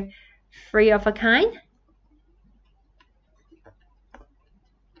 So 3 of a kind.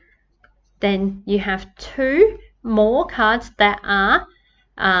 Then you have 2 more cards that are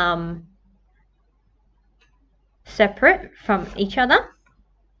separate from each other,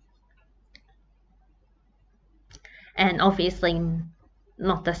 and obviously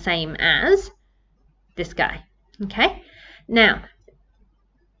not the same as this guy. Okay, now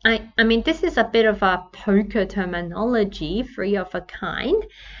I mean, this is a bit of a poker terminology, 3 of a kind.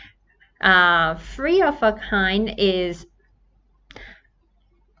 3 of a kind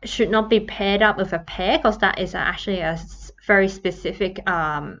should not be paired up with a pair, because that is actually a very specific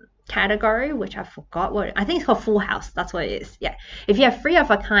category, which I forgot what, I think it's called full house. That's what it is. Yeah, if you have 3 of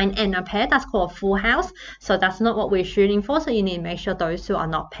a kind and a pair, that's called a full house. So that's not what we're shooting for, so you need to make sure those two are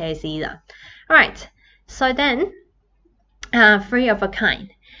not pairs either. All right, so then 3 of a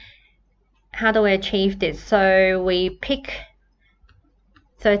kind. How do we achieve this? So we pick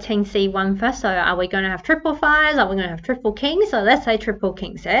 13C1 first. So are we going to have triple 5s? Are we going to have triple kings? So let's say triple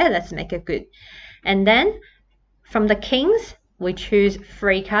kings. Yeah, let's make it good. And then from the kings, we choose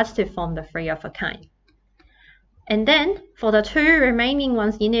 3 cards to form the 3 of a kind. And then for the 2 remaining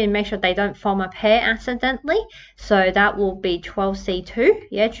ones, you need to make sure they don't form a pair accidentally. So that will be 12C2.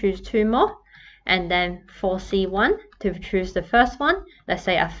 Yeah, choose 2 more. And then 4C1 to choose the first one. Let's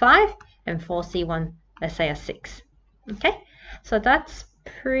say a 5. And 4C1, let's say a 6. Okay, so that's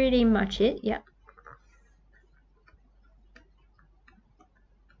pretty much it. Yeah.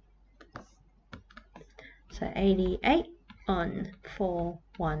 So 88 on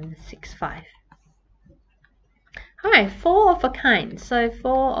 4165. All right, 4 of a kind. So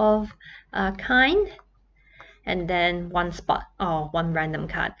 4 of a kind, and then 1 spot or 1 random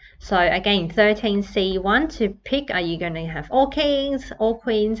card. So again, 13C1 to pick. Are you going to have all kings, all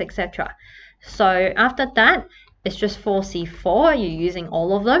queens, etc.? So after that, it's just 4C4. You're using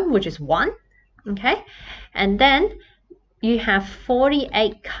all of them, which is 1. Okay, and then you have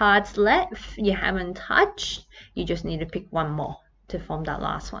 48 cards left you haven't touched. You just need to pick 1 more to form that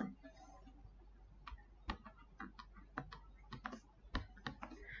last one.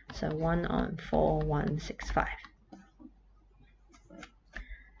 So 1 on 4165.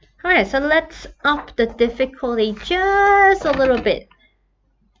 Alright, so let's up the difficulty just a little bit.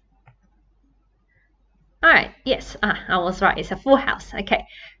 Alright, yes, I was right. It's a full house. Okay,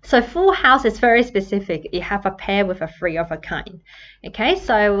 so full house is very specific. You have a pair with a 3 of a kind. Okay,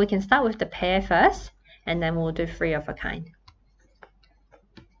 so we can start with the pair first, and then we'll do 3 of a kind.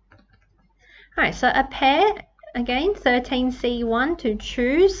 Alright, so a pair, again, 13C1 to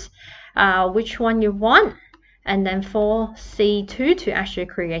choose which one you want, and then 4C2 to actually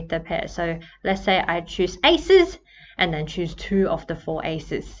create the pair. So let's say I choose aces, and then choose 2 of the 4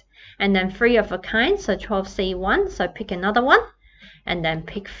 aces. And then 3 of a kind, so 12C1, so pick another one, and then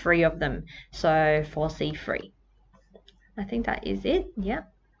pick 3 of them, so 4C3. I think that is it, yeah.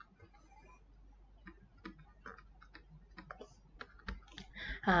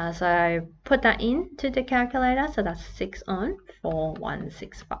 So put that into the calculator, so that's 6 on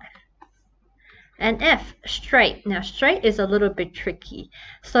 4165. And F, straight. Now straight is a little bit tricky.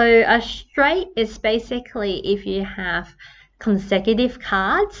 So a straight is basically if you have consecutive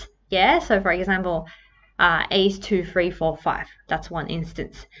cards. Yeah, so for example, ace 2, 3, 4, 5. That's one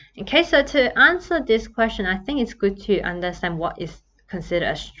instance. Okay, so to answer this question, I think it's good to understand what is considered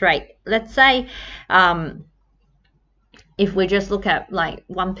a straight. Let's say if we just look at like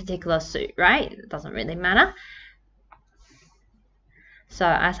one particular suit, right? It doesn't really matter. So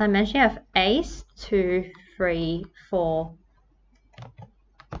as I mentioned, you have ace, 2, 3, 4,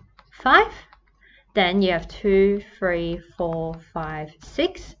 5. Then you have 2, 3, 4, 5,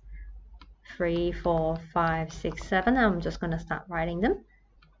 6. 3, 4, 5, 6, 7. I'm just going to start writing them.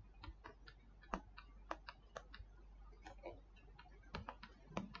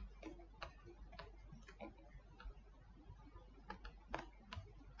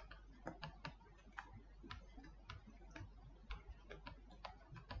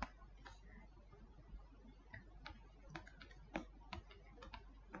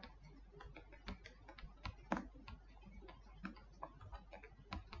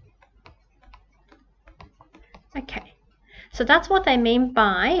 Okay, so that's what they mean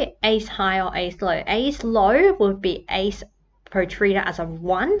by ace high or ace low. Ace low would be ace protruded as a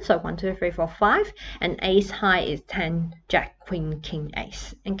 1, so 1, 2, 3, 4, 5, and ace high is 10, jack, queen, king,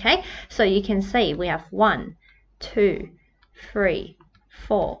 ace. Okay, so you can see we have 1, 2, 3,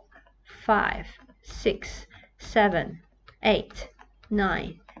 4, 5, 6, 7, 8,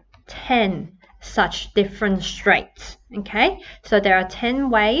 9, 10 such different straights. Okay, so there are 10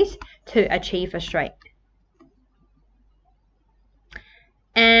 ways to achieve a straight.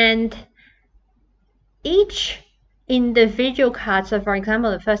 And each individual card, so for example,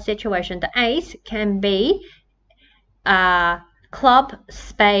 the first situation, the ace can be club,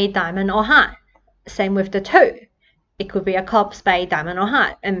 spade, diamond, or heart. Same with the 2. It could be a club, spade, diamond, or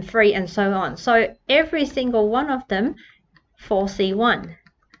heart, and 3, and so on. So every single one of them, 4C1,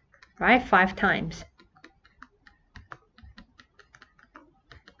 right? 5 times.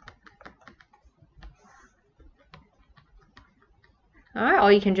 Alright,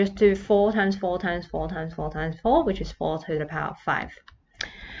 or you can just do 4 times 4 times 4 times 4 times 4, which is 4 to the power of 5.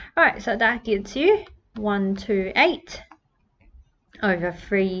 Alright, so that gives you 128 over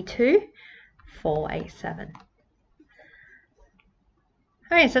 32487.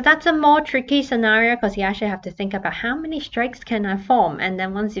 Okay, so that's a more tricky scenario because you actually have to think about how many strokes can I form, and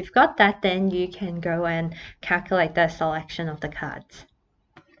then once you've got that, then you can go and calculate the selection of the cards.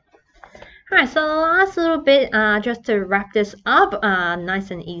 Alright, so the last little bit, just to wrap this up,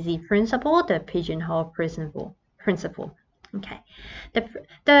 nice and easy principle, the pigeonhole principle. Okay,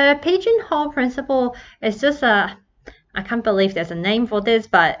 the pigeonhole principle is just I can't believe there's a name for this,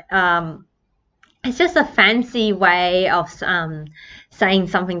 but it's just a fancy way of saying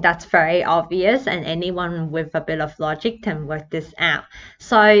something that's very obvious, and anyone with a bit of logic can work this out.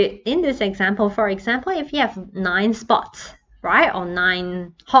 So in this example, for example, if you have 9 spots, right, or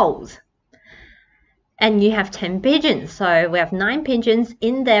 9 holes, and you have 10 pigeons, so we have 9 pigeons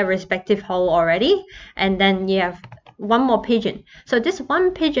in their respective hole already, and then you have 1 more pigeon. So this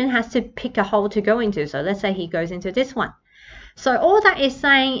 1 pigeon has to pick a hole to go into. So let's say he goes into this one. So all that is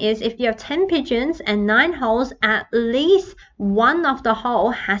saying is if you have 10 pigeons and 9 holes, at least one of the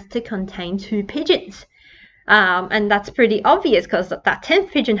hole has to contain 2 pigeons. And that's pretty obvious because that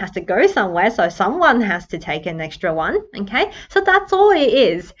 10th pigeon has to go somewhere, so someone has to take an extra one. Okay, so that's all it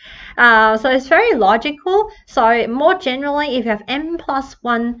is. So it's very logical. So more generally, if you have n plus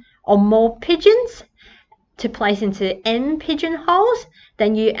 1 or more pigeons to place into n pigeon holes,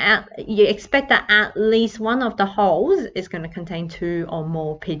 then you expect that at least one of the holes is going to contain 2 or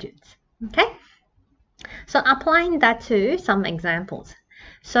more pigeons. Okay, so applying that to some examples.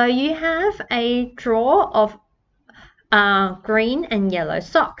 So you have a drawer of green and yellow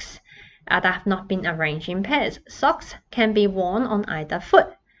socks that have not been arranged in pairs. Socks can be worn on either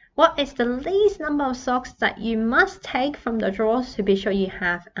foot. What is the least number of socks that you must take from the drawers to be sure you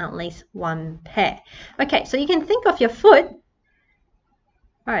have at least 1 pair? Okay, so you can think of your foot.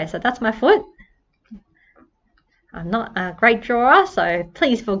 Alright, so that's my foot. I'm not a great drawer, so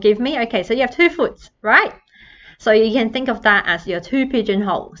please forgive me. Okay, so you have 2 foots, right? So you can think of that as your 2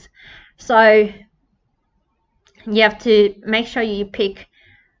 pigeonholes. So you have to make sure you pick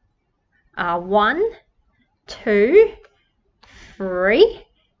 1, 2, 3,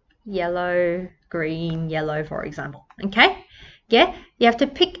 yellow, green, yellow, for example. Okay? Yeah, you have to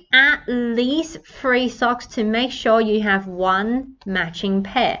pick at least 3 socks to make sure you have 1 matching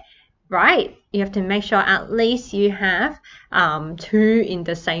pair, right? You have to make sure at least you have 2 in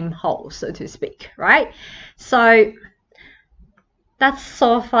the same hole, so to speak, right? So that's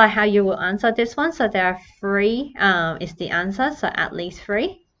sort of like how you will answer this one. So there are 3 is the answer, so at least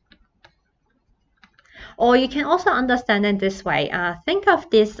 3. Or you can also understand it this way. Think of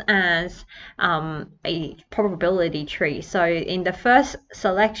this as a probability tree. So in the first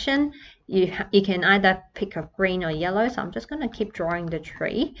selection, you can either pick a green or yellow. So I'm just going to keep drawing the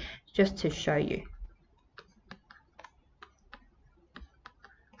tree just to show you.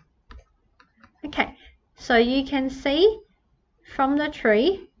 Okay, so you can see from the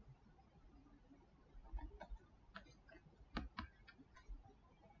tree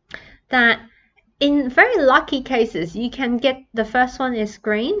that in very lucky cases, you can get the first one is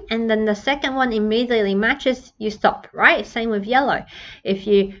green and then the second one immediately matches, you stop, right? Same with yellow. If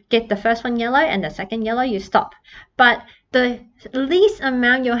you get the first one yellow and the second yellow, you stop. But the least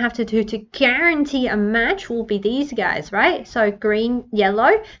amount you'll have to do to guarantee a match will be these guys, right? So green,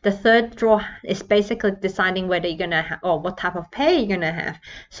 yellow, the third draw is basically deciding whether you're going to have, or what type of pair you're going to have.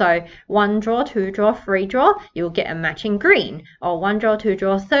 So 1 draw, 2 draw, 3 draw, you'll get a matching green. Or 1 draw, 2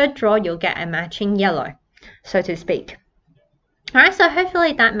 draw, third draw, you'll get a matching yellow, so to speak. All right, so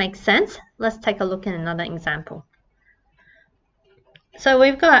hopefully that makes sense. Let's take a look at another example. So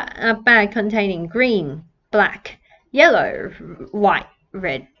we've got a bag containing green, black, yellow, white,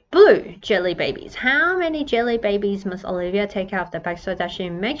 red, blue jelly babies. How many jelly babies must Olivia take out of the bag so that she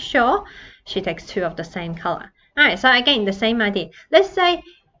makes sure she takes 2 of the same color? Alright, so again, the same idea. Let's say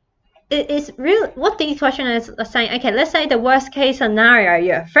it is real. What these questions are saying, okay, let's say the worst case scenario,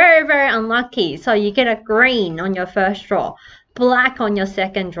 you're very, very unlucky. So you get a green on your first draw, black on your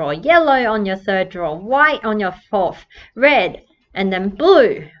second draw, yellow on your third draw, white on your fourth, red, and then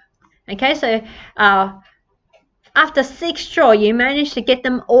blue. Okay, so after 6 draw, you manage to get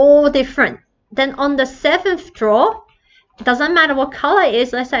them all different. Then on the 7th draw, it doesn't matter what color it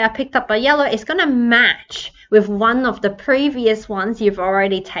is. Let's say I picked up a yellow. It's going to match with one of the previous ones you've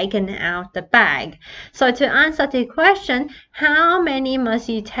already taken out the bag. So to answer the question, how many must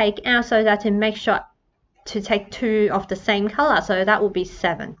you take out so that to make sure to take 2 of the same color? So that will be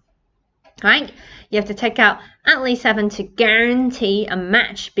 7. Right? You have to take out at least 7 to guarantee a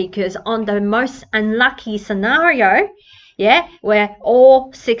match, because on the most unlucky scenario, yeah, where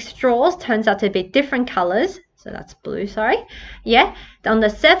all 6 draws turns out to be different colors, so that's blue, sorry, yeah, on the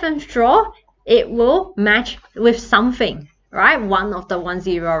 7th draw, it will match with something, right? One of the ones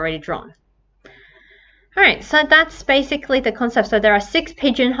you've already drawn. Alright, so that's basically the concept. So there are 6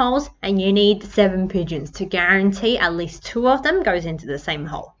 pigeonholes and you need 7 pigeons to guarantee at least 2 of them goes into the same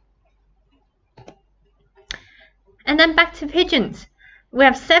hole. And then back to pigeons. We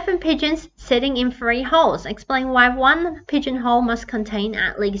have 7 pigeons sitting in 3 holes. Explain why 1 pigeonhole must contain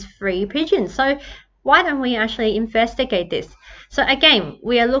at least 3 pigeons. So why don't we actually investigate this? So again,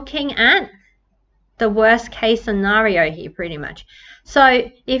 we are looking at the worst case scenario here pretty much. So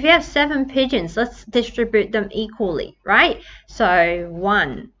if you have 7 pigeons, let's distribute them equally, right? So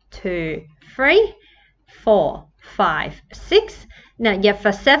 1, 2, 3, 4, 5, 6. Now you have a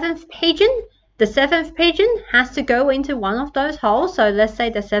 7th pigeon. The 7th pigeon has to go into one of those holes. So let's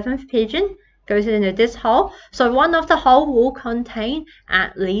say the 7th pigeon goes into this hole. So one of the hole will contain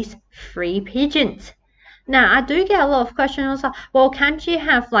at least 3 pigeons. Now, I do get a lot of questions. Well, can't you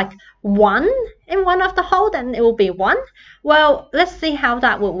have like 1 in one of the hole? Then it will be 1. Well, let's see how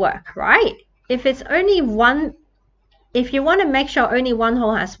that will work, right? If it's only 1, if you want to make sure only one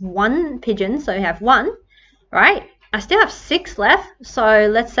hole has 1 pigeon, so you have 1, right? I still have 6 left, so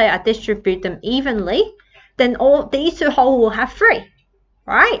let's say I distribute them evenly, then all these 2 holes will have 3,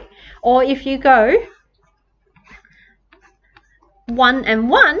 right? Or if you go 1 and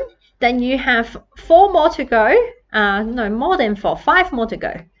 1, then you have 4 more to go, no, more than 4, 5 more to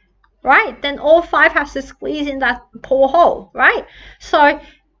go, right? Then all 5 have to squeeze in that poor hole, right? So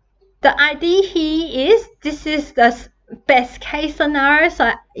the idea here is this is the best case scenario,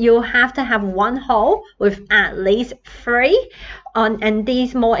 so you'll have to have 1 hole with at least 3 and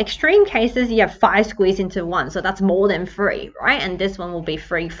these more extreme cases you have 5 squeezed into 1, so that's more than 3, right? And this one will be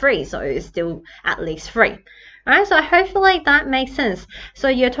 3, 3, so it's still at least 3. Alright, so hopefully that makes sense. So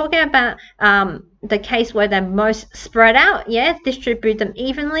you're talking about the case where they're most spread out, yeah, distribute them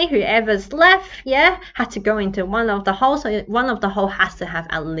evenly, whoever's left, yeah, had to go into one of the holes, so one of the hole has to have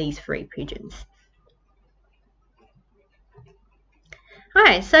at least 3 pigeons.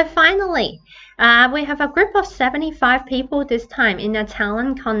 Alright, so finally, we have a group of 75 people this time in a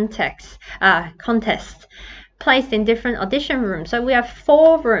talent contest placed in different audition rooms. So we have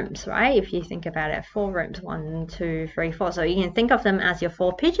 4 rooms, right? If you think about it, 4 rooms, 1, 2, 3, 4. So you can think of them as your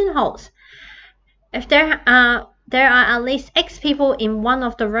 4 pigeonholes. If there are at least X people in one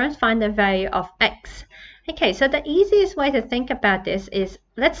of the rooms, find the value of X. Okay, so the easiest way to think about this is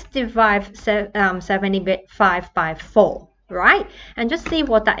let's divide 75 by 4. Right? And just see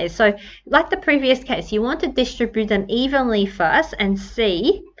what that is. So like the previous case, you want to distribute them evenly first and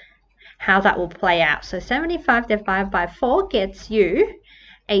see how that will play out. So 75 divided by 4 gets you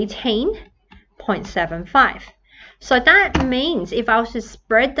 18.75. So that means if I was to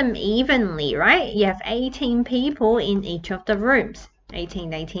spread them evenly, right, you have 18 people in each of the rooms.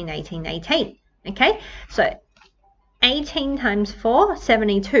 18, 18, 18, 18. Okay, so 18 times 4,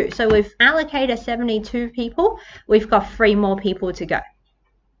 72. So we've allocated 72 people. We've got 3 more people to go.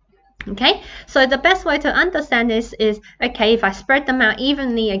 Okay, so the best way to understand this is, okay, if I spread them out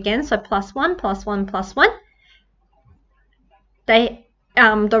evenly again, so plus 1, plus 1, plus 1,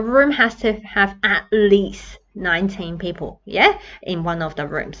 the room has to have at least 19 people, yeah, in one of the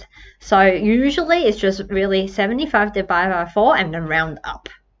rooms. So usually it's just really 75 divided by 4 and then round up.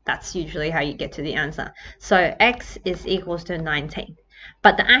 That's usually how you get to the answer. So x is equals to 19.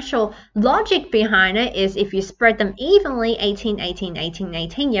 But the actual logic behind it is if you spread them evenly, 18, 18, 18,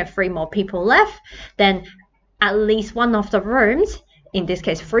 18, you have 3 more people left, then at least one of the rooms, in this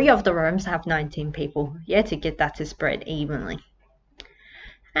case 3 of the rooms, have 19 people, yeah, to get that to spread evenly.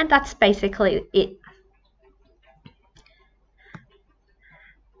 And that's basically it.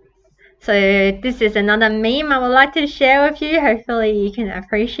 So this is another meme I would like to share with you. Hopefully you can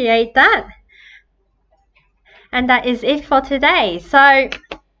appreciate that. And that is it for today. So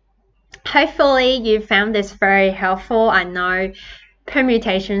hopefully you found this very helpful. I know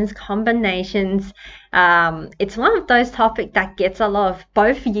permutations, combinations, it's one of those topics that gets a lot of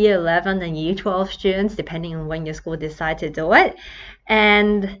both year 11 and year 12 students, depending on when your school decides to do it.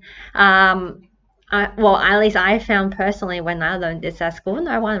 And well, at least I found personally when I learned this at school,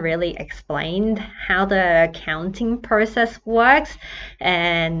 no one really explained how the counting process works,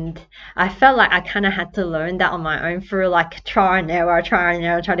 and I felt like I kind of had to learn that on my own through like try and error,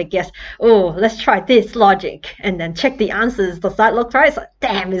 try to guess, oh, let's try this logic, and then check the answers, does that look right? It's like,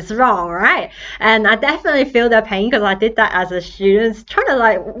 damn, it's wrong, right? And I definitely feel the pain because I did that as a student, trying to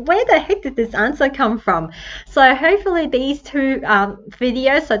like, where the heck did this answer come from? So hopefully these 2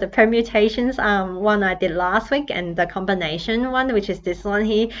 videos, so the permutations, one I did last week and the combination one, which is this one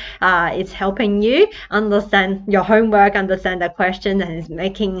here, it's helping you understand your homework, understand the question, and is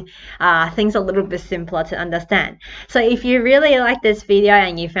making things a little bit simpler to understand. So if you really like this video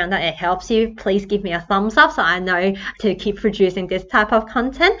and you found that it helps you, please give me a thumbs up so I know to keep producing this type of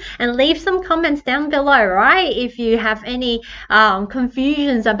content, and leave some comments down below, right? If you have any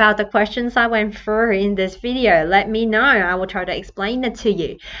confusions about the questions I went through in this video, let me know. I will try to explain it to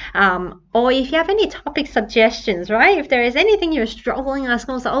you. Or if you have any topic suggestions, right? If there is anything you're struggling at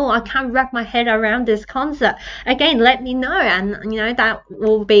school, so, oh, I can't wrap my head around this concept, again, let me know, and you know, that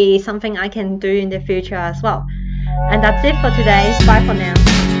will be something I can do in the future as well. And that's it for today. Bye for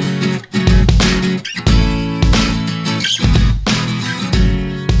now.